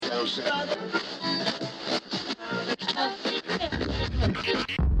Welcome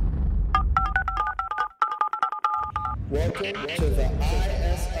to the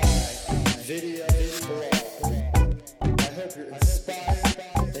ISI Video Blog. I hope you're inspired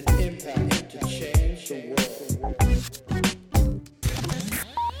and impacted to change the world.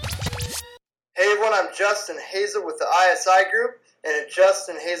 Hey everyone, I'm Justin Hazel with the ISI Group and at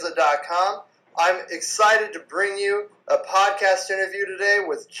justinhazel.com. I'm excited to bring you a podcast interview today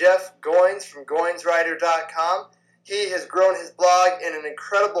with Jeff Goins from Goinswriter.com. He has grown his blog in an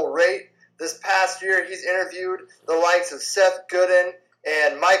incredible rate. This past year, he's interviewed the likes of Seth Godin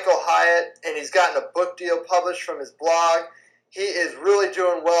and Michael Hyatt, and he's gotten a book deal published from his blog. He is really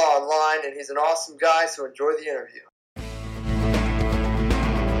doing well online, and he's an awesome guy, so enjoy the interview.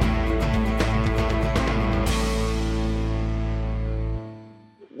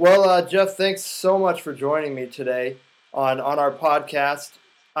 Well, Jeff, thanks so much for joining me today on our podcast.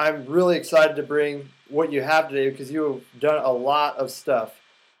 I'm really excited to bring what you have today because you have done a lot of stuff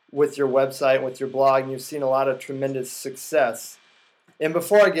with your website and with your blog, and you've seen a lot of tremendous success. And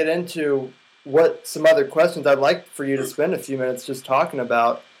before I get into some other questions, I'd like for you to spend a few minutes just talking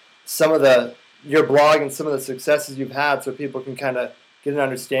about some of your blog and some of the successes you've had so people can kind of get an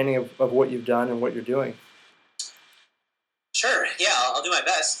understanding of what you've done and what you're doing. Sure. Yeah, I'll do my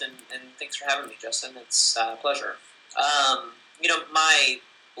best, and thanks for having me, Justin. It's a pleasure. My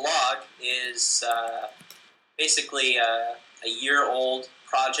blog is basically a year-old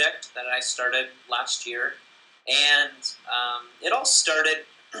project that I started last year, and it all started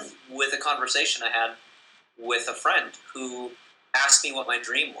with a conversation I had with a friend who asked me what my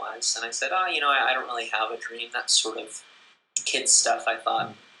dream was, and I said, I don't really have a dream. That's sort of kid stuff, I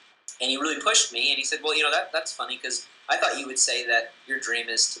thought. And he really pushed me, and he said, well, that's funny because I thought you would say that your dream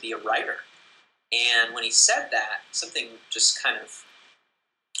is to be a writer. And when he said that, something just kind of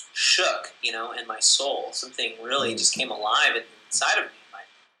shook, in my soul. Something really just came alive inside of me, my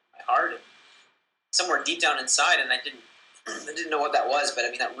heart, and somewhere deep down inside. And I didn't know what that was, but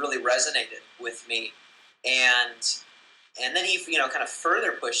that really resonated with me. And then he, kind of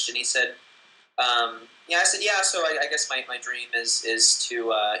further pushed, and he said, I said, yeah. So I guess my dream is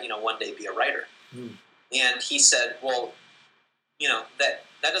to one day be a writer. And he said, well, that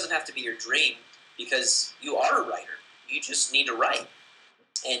doesn't have to be your dream because you are a writer. You just need to write.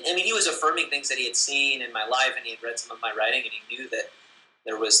 And he was affirming things that he had seen in my life, and he had read some of my writing, and he knew that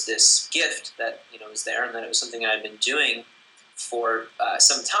there was this gift that was there, and that it was something I had been doing for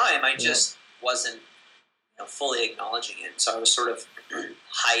some time. I just wasn't fully acknowledging it. So I was sort of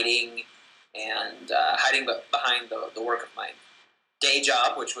hiding behind the work of my day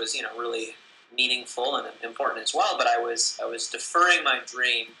job, which was really meaningful and important as well. But I was deferring my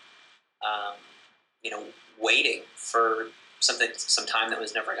dream, waiting for some time that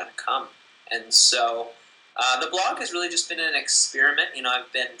was never going to come. And so the blog has really just been an experiment.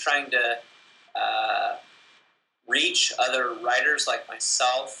 I've been trying to reach other writers like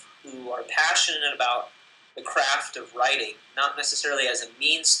myself who are passionate about the craft of writing, not necessarily as a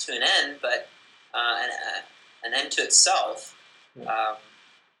means to an end, but an end to itself.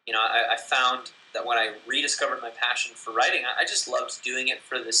 I found that when I rediscovered my passion for writing, I just loved doing it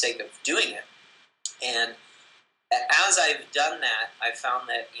for the sake of doing it. And as I've done that, I found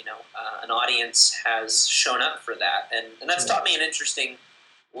that an audience has shown up for that, and that's taught me an interesting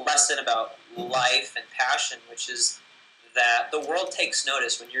lesson about life and passion, which is that the world takes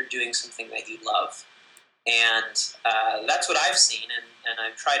notice when you're doing something that you love. And that's what I've seen, and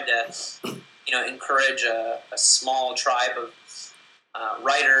I've tried to encourage a small tribe of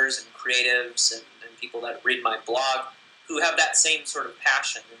writers and creatives and people that read my blog who have that same sort of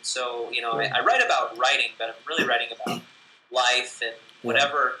passion. And so, I write about writing, but I'm really writing about life and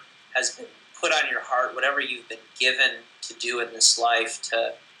whatever has been put on your heart, whatever you've been given to do in this life,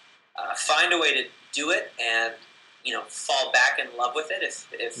 to find a way to do it and, fall back in love with it if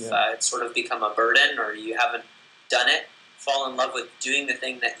it's sort of become a burden or you haven't done it. Fall in love with doing the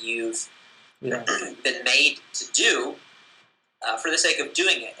thing that you've been made to do for the sake of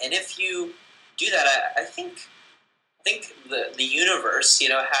doing it. And if you do that, I think the universe,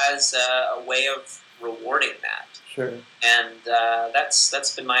 has a way of rewarding that. Sure. And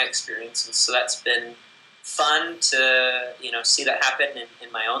that's been my experience, and so that's been fun to see that happen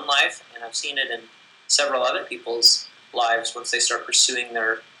in my own life, and I've seen it in several other people's lives once they start pursuing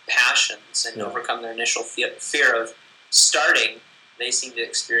their passions and overcome their initial fear of starting. They seem to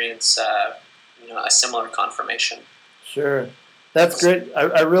experience a similar confirmation. Sure. That's great.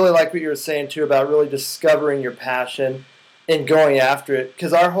 I really like what you were saying, too, about really discovering your passion and going after it.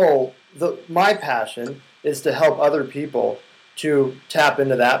 Because my passion is to help other people to tap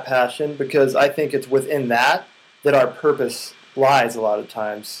into that passion, because I think it's within that our purpose lies a lot of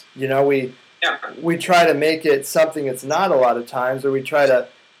times. We try to make it something it's not a lot of times, or we try to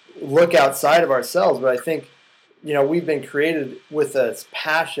look outside of ourselves. But I think, we've been created with this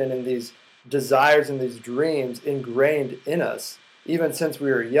passion and these desires and these dreams ingrained in us, even since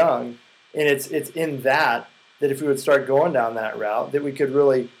we were young. And it's in that if we would start going down that route, that we could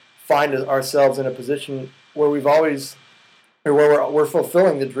really find ourselves in a position where we're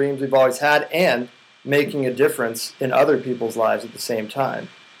fulfilling the dreams we've always had and making a difference in other people's lives at the same time.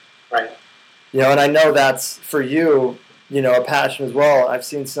 Right. And I know that's for you, a passion as well. I've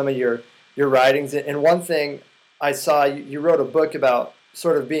seen some of your writings, and one thing I saw, you wrote a book about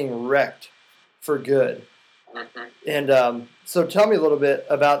sort of being wrecked for good. Mm-hmm. And so tell me a little bit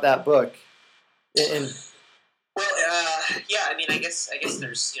about that book. Well, I guess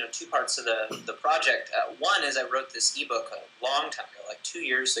there's two parts to the project. One is I wrote this ebook a long time ago, like 2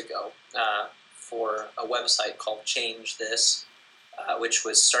 years ago, for a website called Change This, which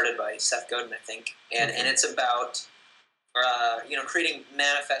was started by Seth Godin, I think, and it's about creating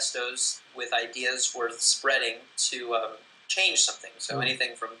manifestos with ideas worth spreading to change something. So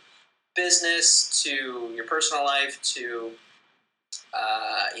anything from business to your personal life to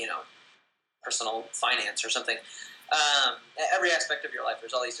personal finance or something. Every aspect of your life,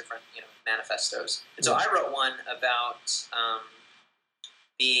 there's all these different manifestos. And so I wrote one about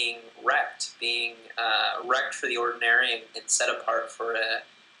being wrecked for the ordinary and set apart for a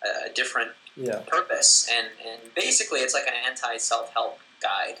different purpose. And basically it's like an anti-self-help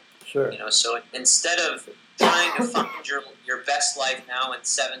guide. Sure. So instead of trying to find your best life now in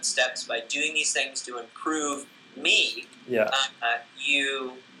 7 steps by doing these things to improve me,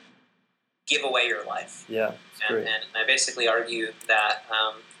 you give away your life. Yeah, and I basically argue that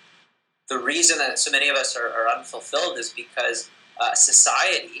the reason that so many of us are unfulfilled is because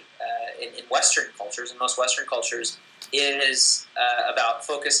society in Western cultures, in most Western cultures, is about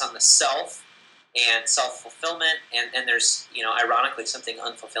focus on the self and self-fulfillment, and there's, ironically, something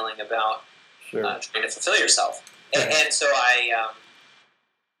unfulfilling about trying to fulfill yourself. And so I,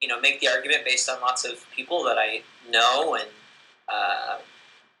 make the argument based on lots of people that I know and,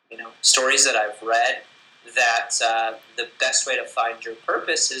 stories that I've read, that the best way to find your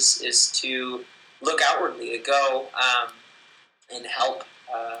purpose is to look outwardly, to go and help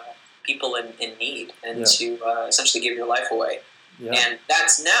people in need, and to essentially give your life away. Yeah. And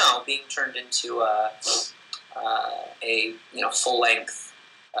that's now being turned into a full-length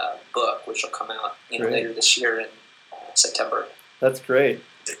book, which will come out later this year in September. That's great.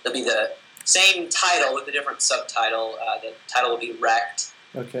 It'll be the same title with a different subtitle. The title will be Wrecked.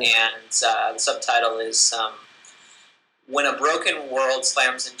 Okay. And the subtitle is When a Broken World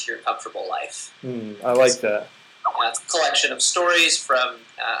Slams into Your Comfortable Life. I like that. It's a collection of stories from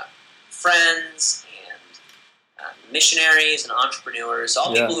friends and missionaries and entrepreneurs,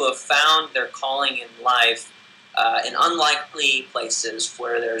 all people who have found their calling in life in unlikely places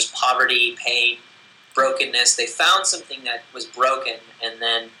where there's poverty, pain, brokenness. They found something that was broken, and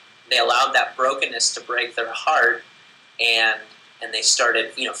then they allowed that brokenness to break their heart, and they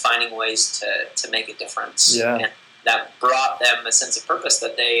started, finding ways to make a difference. Yeah. And that brought them a sense of purpose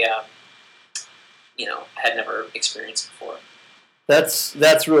that they, had never experienced before.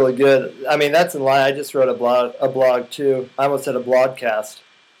 That's really good. I mean, that's in line. I just wrote a blog too. I almost said a blogcast,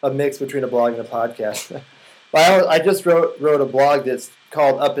 a mix between a blog and a podcast. But I just wrote a blog that's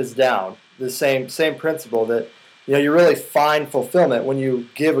called Up is Down. The same principle that, you really find fulfillment when you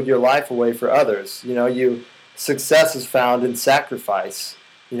give your life away for others. Success is found in sacrifice.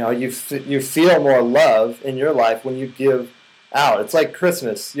 You feel more love in your life when you give out. It's like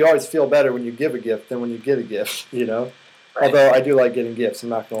Christmas. You always feel better when you give a gift than when you get a gift, Right. Although I do like getting gifts. I'm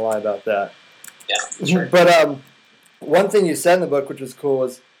not going to lie about that. Yeah, sure. But one thing you said in the book, which was cool,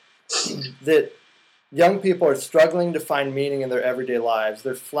 was that young people are struggling to find meaning in their everyday lives.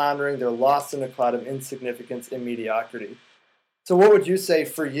 They're floundering. They're lost in a cloud of insignificance and mediocrity. So what would you say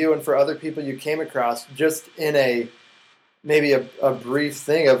for you and for other people you came across, just in maybe a brief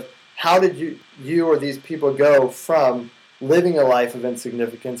thing of how did you or these people go from living a life of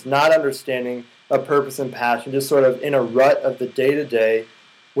insignificance, not understanding a purpose and passion, just sort of in a rut of the day-to-day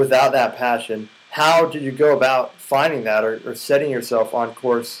without that passion? How did you go about finding that or setting yourself on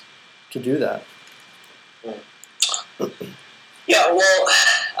course to do that? Yeah, well,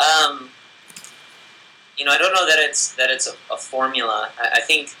 I don't know that it's a formula. I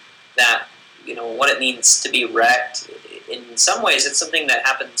think that, what it means to be wrecked, in some ways it's something that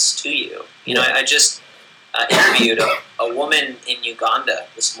happens to you. I just interviewed a woman in Uganda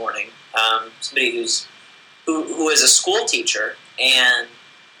this morning, somebody who is a school teacher, and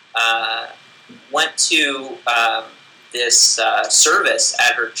went to this service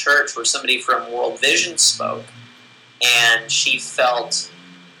at her church where somebody from World Vision spoke, and she felt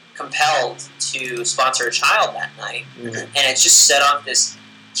compelled to sponsor a child that night. Mm-hmm. And it just set off this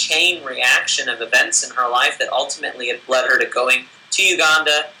chain reaction of events in her life that ultimately had led her to going to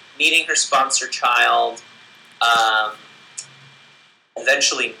Uganda, meeting her sponsor child,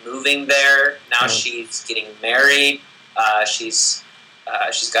 eventually moving there. Now she's getting married. She's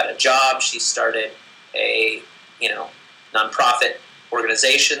got a job. She started a nonprofit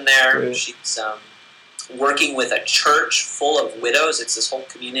organization there. Right. She's working with a church full of widows. It's this whole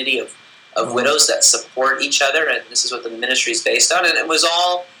community of widows that support each other, and this is what the ministry is based on. And it was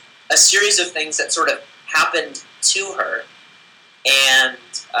all a series of things that sort of happened to her. And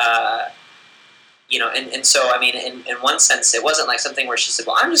and so, I mean, in one sense, it wasn't like something where she said,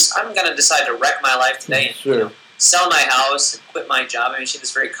 well, I'm going to decide to wreck my life today and sell my house and quit my job. I mean, she had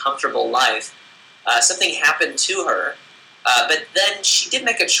this very comfortable life. Something happened to her, but then she did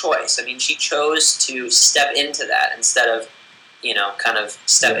make a choice. I mean, she chose to step into that instead of, kind of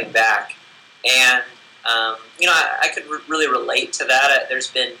stepping back. And, I could really relate to that. There's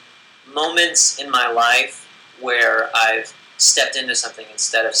been moments in my life where I've stepped into something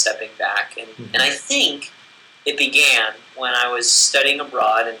instead of stepping back. And I think it began when I was studying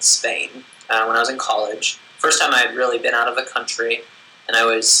abroad in Spain, when I was in college. First time I had really been out of the country, and I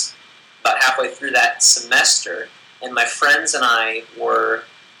was about halfway through that semester, and my friends and I were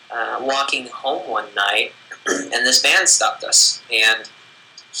walking home one night, and this man stopped us, and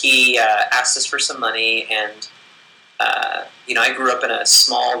he asked us for some money, and I grew up in a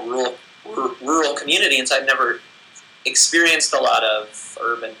small rural community, and so I'd never experienced a lot of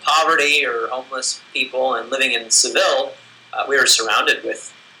urban poverty or homeless people. And living in Seville, we were surrounded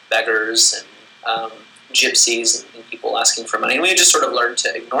with beggars and gypsies and people asking for money, and we just sort of learned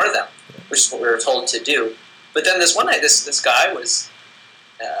to ignore them, which is what we were told to do. But then this one night, this guy was,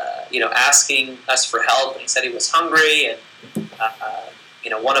 asking us for help, and he said he was hungry, and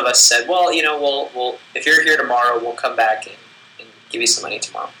one of us said, well, we'll if you're here tomorrow, we'll come back and give you some money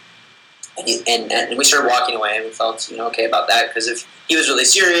tomorrow. And we started walking away, and we felt okay about that, because if he was really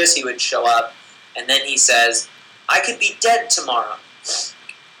serious, he would show up. And then he says, I could be dead tomorrow.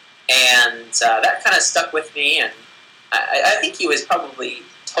 And that kind of stuck with me, and I think he was probably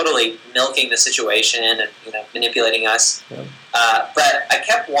totally milking the situation and manipulating us. Yeah. But I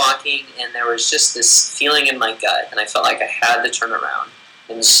kept walking, and there was just this feeling in my gut, and I felt like I had to turn around.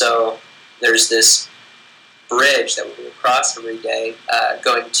 And so there's this bridge that we would cross every day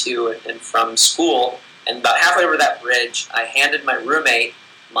going to and from school. And about halfway over that bridge, I handed my roommate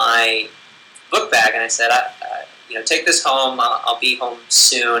my book bag, and I said, take this home. I'll be home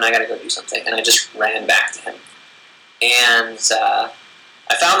soon. I got to go do something. And I just ran back to him. And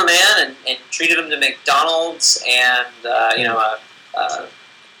I found the man and treated him to McDonald's and, a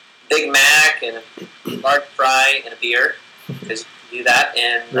Big Mac and a large fry and a beer, because you do that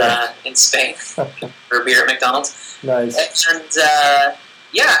in Spain for a beer at McDonald's. Nice.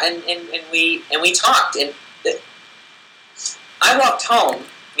 And and we talked, and I walked home,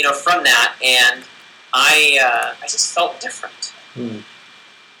 from that, and I just felt different, and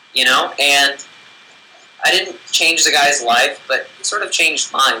I didn't change the guy's life, but it sort of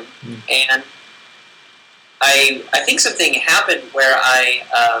changed mine. And I think something happened where I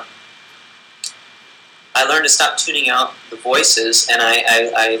learned to stop tuning out the voices, and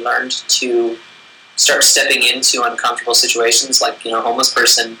I learned to start stepping into uncomfortable situations, like a homeless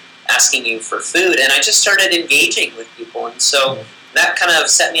person asking you for food, and I just started engaging with people, and so that kind of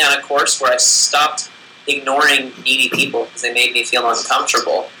set me on a course where I stopped ignoring needy people because they made me feel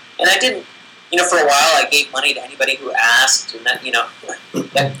uncomfortable. And I didn't, for a while I gave money to anybody who asked, and that,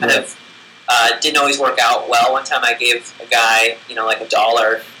 that kind of didn't always work out well. One time I gave a guy, like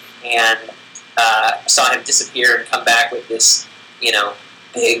 $1, and saw him disappear and come back with this,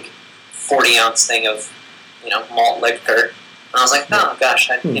 big 40-ounce thing of, malt liquor. And I was like, oh gosh,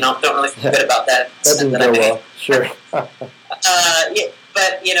 I don't really feel good about that. That didn't go well. Sure.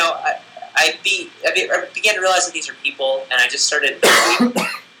 But I began to realize that these are people, and I just started.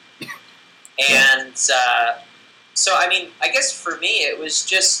 And so, I mean, I guess for me, it was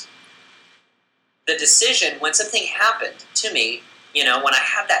just the decision when something happened to me. When I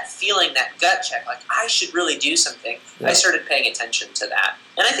had that feeling, that gut check, like I should really do something. Yeah. I started paying attention to that,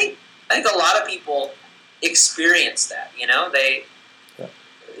 and I think a lot of people experience that.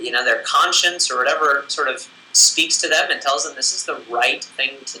 Their conscience or whatever sort of speaks to them and tells them this is the right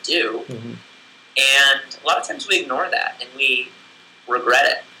thing to do. Mm-hmm. And a lot of times we ignore that and we regret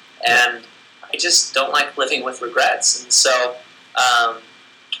it. And I just don't like living with regrets. And so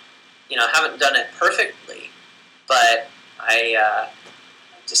Haven't done it perfectly, but I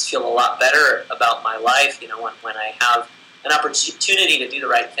just feel a lot better about my life, when I have an opportunity to do the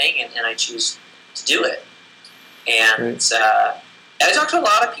right thing and I choose to do it. And I talked to a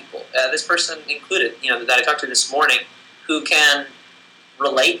lot of people, this person included, that I talked to this morning, who can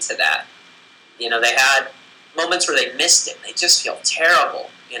relate to that. They had moments where they missed it. They just feel terrible.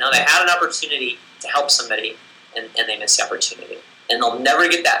 They had an opportunity to help somebody, and they missed the opportunity. And they'll never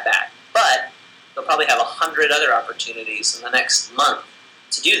get that back. But they'll probably have 100 other opportunities in the next month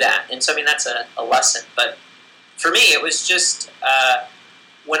to do that. And so, that's a lesson. But for me, it was just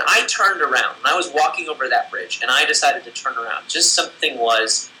when I turned around, when I was walking over that bridge, and I decided to turn around, just something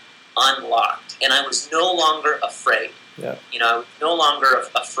was unlocked. And I was no longer afraid. Yeah. I was no longer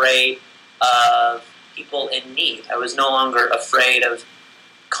afraid of people in need. I was no longer afraid of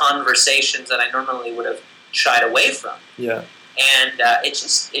conversations that I normally would have shied away from. Yeah. And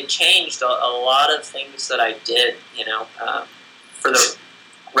it changed a lot of things that I did, for the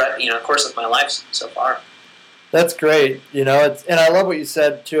course of my life so far. That's great. And I love what you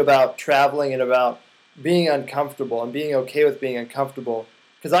said too about traveling and about being uncomfortable and being okay with being uncomfortable.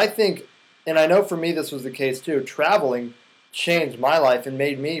 Because I think, and I know for me this was the case too, traveling changed my life and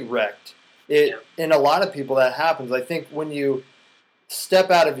made me wrecked. In a lot of people that happens. I think when you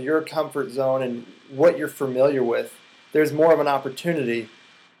step out of your comfort zone and what you're familiar with, there's more of an opportunity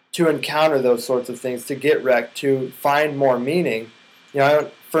to encounter those sorts of things, to get wrecked, to find more meaning.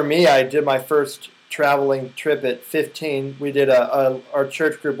 For me, I did my first traveling trip at 15. We did our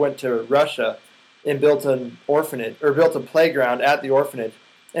church group went to Russia and built an orphanage, or built a playground at the orphanage.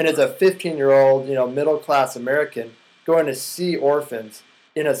 And as a 15-year-old, middle-class American, going to see orphans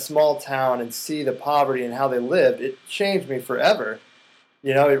in a small town and see the poverty and how they lived, it changed me forever.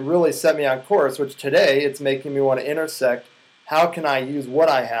 It really set me on course, which today it's making me want to intersect. How can I use what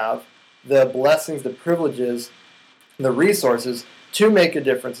I have, the blessings, the privileges, the resources, to make a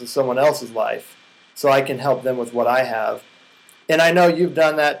difference in someone else's life so I can help them with what I have? And I know you've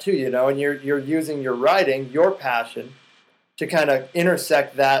done that too, and you're using your writing, your passion, to kind of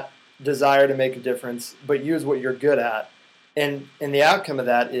intersect that desire to make a difference, but use what you're good at. And the outcome of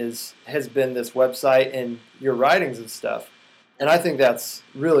that has been this website and your writings and stuff. And I think that's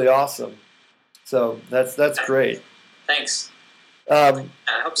really awesome. So that's great. Thanks. I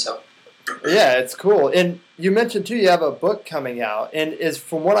hope so. Yeah, it's cool. And you mentioned too, you have a book coming out, and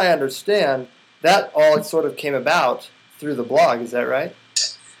from what I understand, that all sort of came about through the blog. Is that right?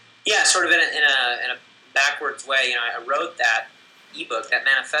 Yeah, sort of in a backwards way. I wrote that ebook, that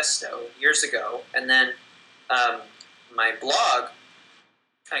manifesto, years ago, and then my blog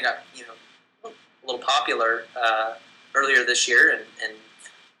kind of got a little popular earlier this year, and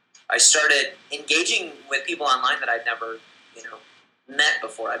I started engaging with people online that I'd never met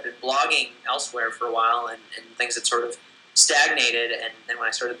before. I'd been blogging elsewhere for a while, and things had sort of stagnated, and then when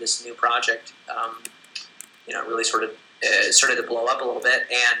I started this new project, it really sort of started to blow up a little bit,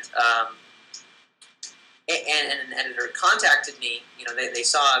 and an editor contacted me. They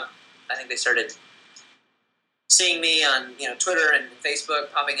saw, I think they started seeing me on Twitter and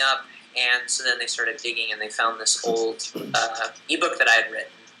Facebook popping up, and so then they started digging, and they found this old ebook that I had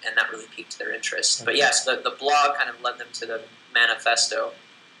written, and that really piqued their interest. But yes, the blog kind of led them to the manifesto,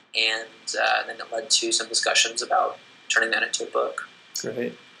 and then it led to some discussions about turning that into a book.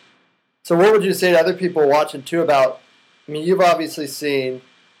 Great. So what would you say to other people watching too about, you've obviously seen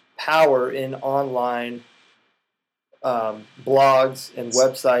power in online blogs and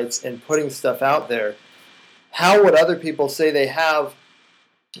websites and putting stuff out there. How would other people say they have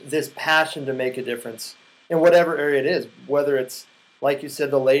this passion to make a difference in whatever area it is, whether it's, like you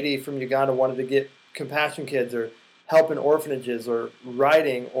said, the lady from Uganda wanted to get compassion kids, or helping orphanages, or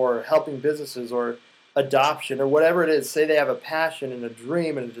writing, or helping businesses, or adoption, or whatever it is. Say they have a passion and a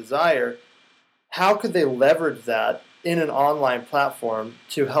dream and a desire. How could they leverage that in an online platform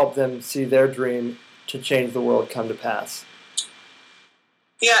to help them see their dream to change the world come to pass?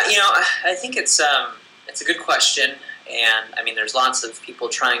 Yeah, I think it's a good question, and there's lots of people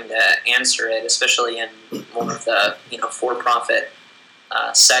trying to answer it, especially in more of the for-profit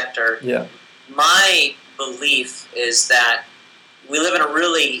sector. Yeah. My belief is that we live in a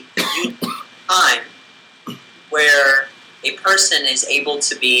really unique time where a person is able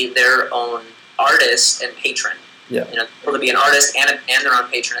to be their own artist and patron. Yeah. Able to be an artist and their own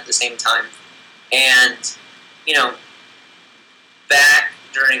patron at the same time. And back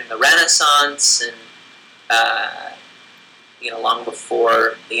during the Renaissance and long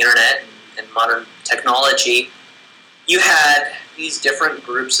before the internet and modern technology, you had these different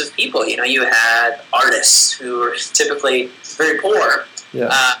groups of people. You had artists who were typically very poor,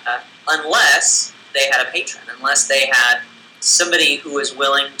 unless they had a patron, unless they had somebody who was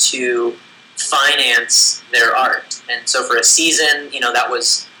willing to finance their art. And so for a season, that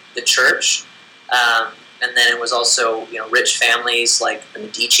was the church. And then it was also, rich families like the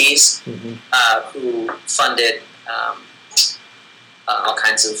Medicis, who funded all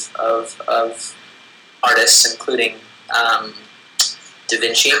kinds of artists, including Da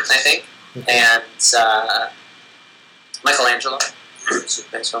Vinci, I think, and Michelangelo.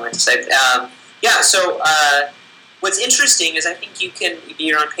 That's what I meant to say. So what's interesting is I think you can be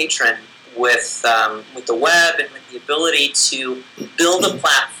your own patron with the web and with the ability to build a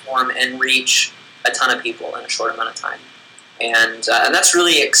platform and reach a ton of people in a short amount of time, and that's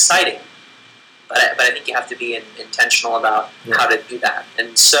really exciting. But I think you have to be intentional about how to do that.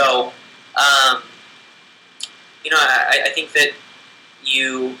 And so, I think that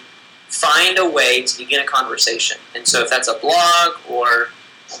you find a way to begin a conversation. And so if that's a blog or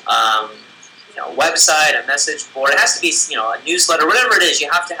a website, a message board, it has to be a newsletter, whatever it is. You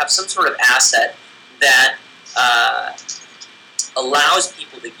have to have some sort of asset that allows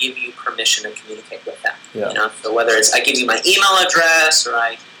people to give you permission to communicate with them. So whether it's I give you my email address, or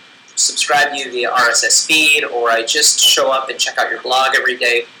I subscribe to you via RSS feed, or I just show up and check out your blog every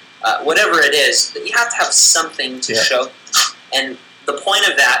day, whatever it is, you have to have something to show. And the point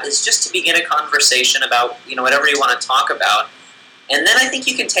of that is just to begin a conversation about whatever you want to talk about. And then I think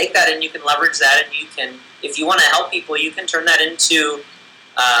you can take that and you can leverage that, and you can, if you want to help people, you can turn that into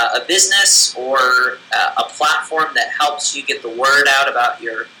a business or a platform that helps you get the word out about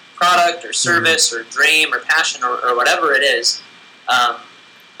your product or service or dream or passion or whatever it is.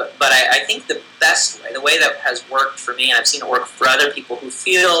 But I think the best way, the way that has worked for me, and I've seen it work for other people who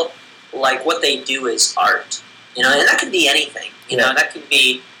feel like what they do is art, and that can be anything. That can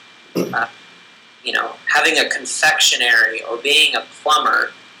be, having a confectionery, or being a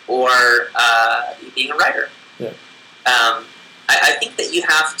plumber, or being a writer. I think that you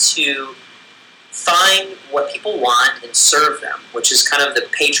have to find what people want and serve them, which is kind of the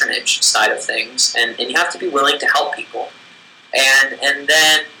patronage side of things, and you have to be willing to help people. And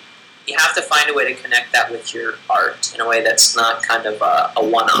then you have to find a way to connect that with your art in a way that's not kind of a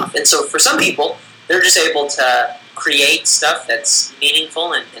one-off. And so for some people, they're just able to create stuff that's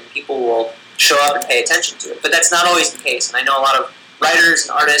meaningful and people will show up and pay attention to it. But that's not always the case. And I know a lot of writers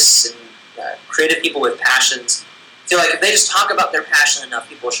and artists and creative people with passions feel like if they just talk about their passion enough,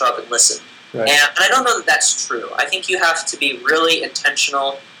 people will show up and listen. Right. And I don't know that that's true. I think you have to be really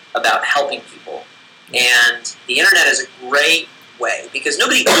intentional about helping people. And the internet is a great way, because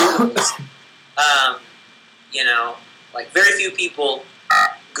nobody Googles, very few people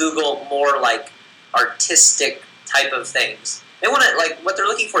Google more like artistic type of things. They want to, what they're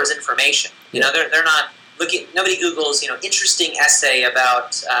looking for is information. They're not looking, nobody Googles, interesting essay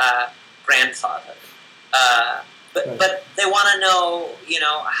about grandfather. But they want to know,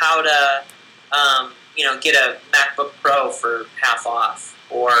 how to, get a MacBook Pro for half off,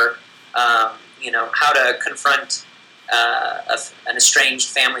 or, how to confront an estranged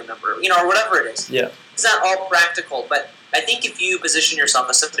family member, or whatever it is. Yeah. It's not all practical, but I think if you position yourself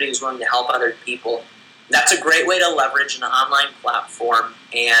as somebody who's willing to help other people, that's a great way to leverage an online platform.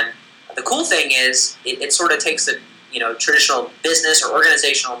 And the cool thing is, it sort of takes a traditional business or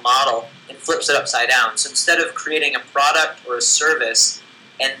organizational model and flips it upside down. So instead of creating a product or a service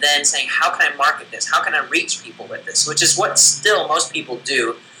and then saying, how can I market this? How can I reach people with this? Which is what still most people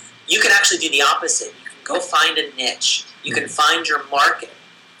do. You can actually do the opposite. You can go find a niche. You can find your market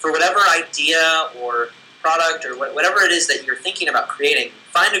for whatever idea or product or whatever it is that you're thinking about creating.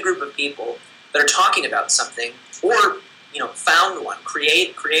 Find a group of people that are talking about something, or found one.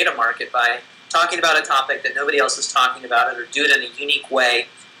 Create a market by talking about a topic that nobody else is talking about it, or do it in a unique way.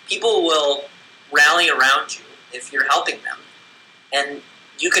 People will rally around you if you're helping them, and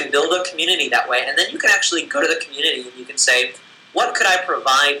you can build a community that way. And then you can actually go to the community and you can say, what could I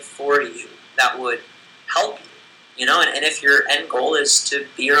provide for you that would help you? And if your end goal is to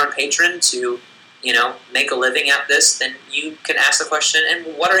be your own patron, to make a living at this, then you can ask the question,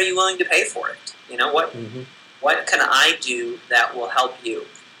 and what are you willing to pay for it? What can I do that will help you?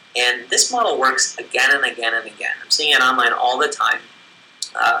 And this model works again and again and again. I'm seeing it online all the time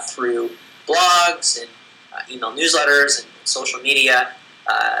through blogs and email newsletters and social media.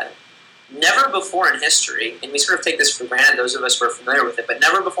 Never before in history, and we sort of take this for granted, those of us who are familiar with it, but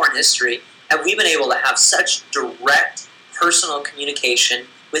never before in history have we been able to have such direct personal communication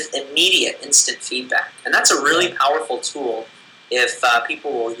with immediate instant feedback. And that's a really powerful tool if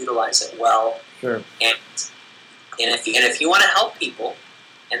people will utilize it well. Sure. And if you want to help people,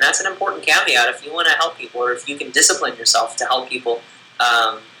 and that's an important caveat, if you want to help people, or if you can discipline yourself to help people,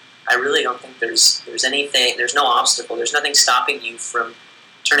 I really don't think there's no obstacle, there's nothing stopping you from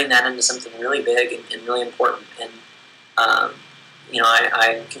turning that into something really big and really important. And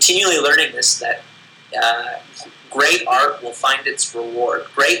I'm continually learning this, that great art will find its reward.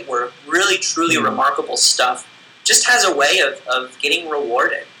 Great work, really truly remarkable stuff, just has a way of getting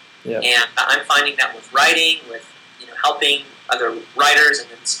rewarded. Yeah. And I'm finding that with writing, with helping other writers and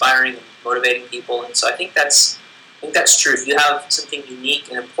inspiring and motivating people. And so I think that's true. If you have something unique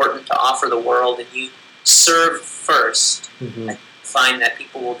and important to offer the world, and you serve first, I find that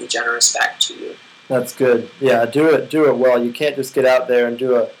people will be generous back to you. That's good. Yeah, do it well. You can't just get out there and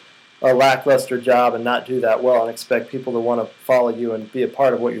do a lackluster job and not do that well and expect people to want to follow you and be a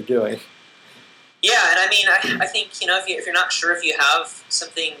part of what you're doing. Yeah, and I mean, I think, if you're not sure if you have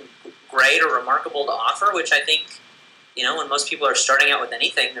something great or remarkable to offer, which I think, when most people are starting out with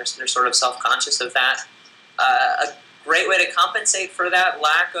anything, they're sort of self-conscious of that. A great way to compensate for that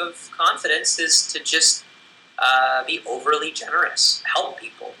lack of confidence is to just be overly generous, help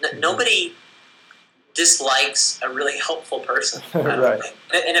people. Nobody dislikes a really helpful person. Right.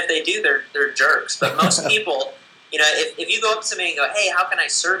 And if they do, they're jerks. But most people, if you go up to somebody and go, hey, how can I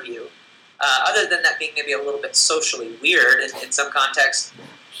serve you? Other than that being maybe a little bit socially weird in some context,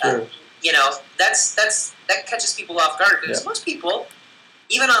 sure. That catches people off guard, because most people,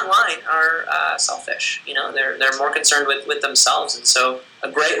 even online, are selfish. They're more concerned with themselves, and so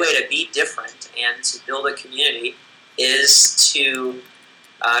a great way to be different and to build a community is to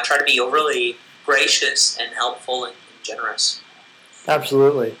try to be overly gracious and helpful and generous.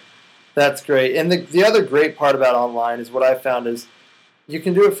 Absolutely, that's great. And the other great part about online is what I found is you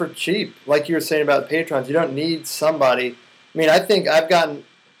can do it for cheap. Like you were saying about patrons, you don't need somebody. I mean, I think I've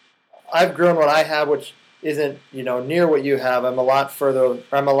grown what I have, which isn't near what you have. I'm a lot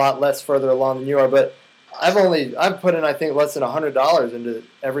less further along than you are, but I've put in, I think, less than $100 into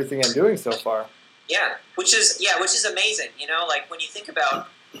everything I'm doing so far. Yeah, which is amazing. Like when you think about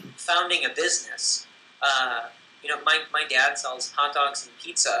founding a business, my dad sells hot dogs and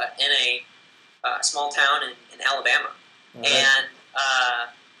pizza in a small town in Alabama, right. And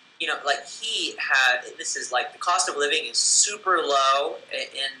this is like the cost of living is super low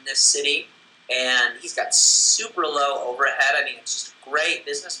in this city, and he's got super low overhead. I mean, it's just a great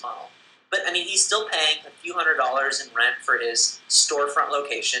business model. But I mean, he's still paying a few $100s in rent for his storefront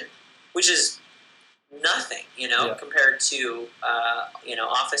location, which is nothing, compared to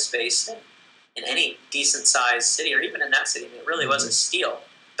office space in any decent sized city, or even in that city. I mean, it really was a steal.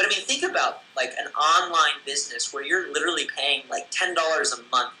 But I mean, think about like an online business where you're literally paying like $10 a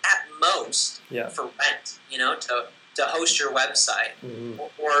month at most for rent, to host your website,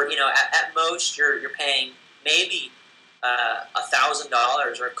 or at most you're paying maybe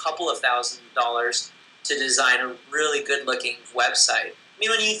 $1,000 or a couple of $1,000s to design a really good looking website. I mean,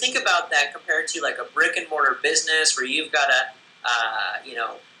 when you think about that compared to like a brick and mortar business where you've got to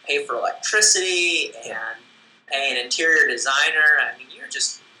pay for electricity and pay an interior designer, I mean,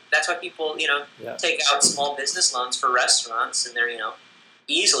 that's why people, take out small business loans for restaurants, and they're,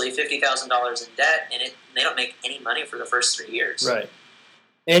 easily $50,000 in debt, and they don't make any money for the first 3 years. Right.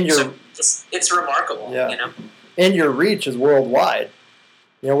 And it's remarkable, And your reach is worldwide.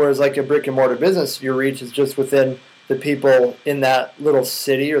 Whereas like a brick and mortar business, your reach is just within the people in that little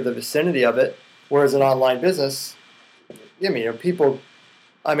city or the vicinity of it. Whereas an online business, people.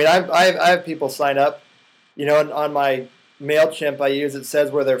 I mean, I have people sign up, on my MailChimp I use, it says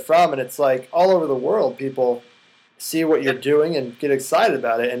where they're from, and it's like all over the world people see what you're doing and get excited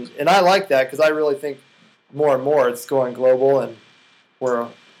about it. And I like that, because I really think more and more it's going global, and where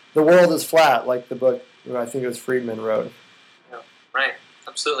the world is flat, like the book I think it was Friedman wrote. Yeah, right,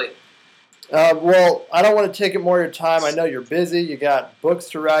 absolutely. Well, I don't want to take up more of your time. I know you're busy. You got books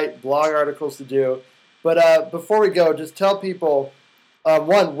to write, blog articles to do. But before we go, just tell people,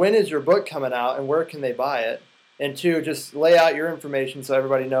 one, when is your book coming out and where can they buy it? And two, just lay out your information so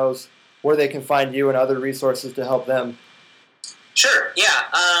everybody knows where they can find you and other resources to help them. Sure, yeah.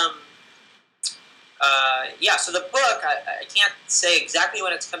 So the book, I can't say exactly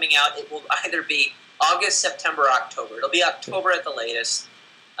when it's coming out. It will either be August, September, October. It'll be October at the latest.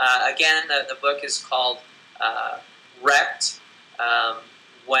 Again, the book is called Wrecked. I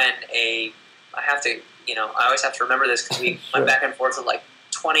always have to remember this because we went back and forth with like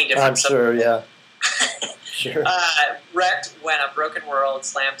 20 different I'm sure, yeah. Sure. Wrecked when a broken world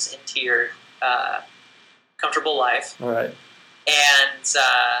slams into your comfortable life. All right.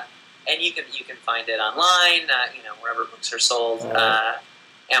 And you can find it online, wherever books are sold, right.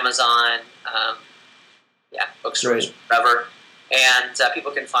 Amazon, Yeah, bookstores Great. forever. And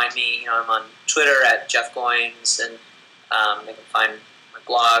people can find me. I'm on Twitter at Jeff Goins, and they can find my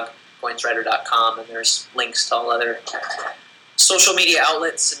blog, goinswriter.com, and there's links to all other social media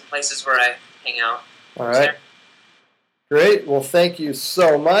outlets and places where I hang out. All right. Great. Well, thank you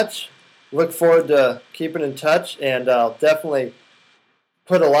so much. Look forward to keeping in touch, and I'll definitely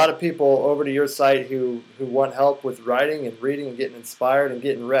put a lot of people over to your site who want help with writing and reading and getting inspired and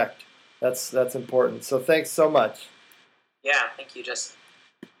getting wrecked. That's important. So thanks so much. Yeah, thank you, Justin.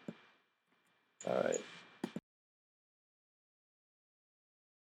 All right.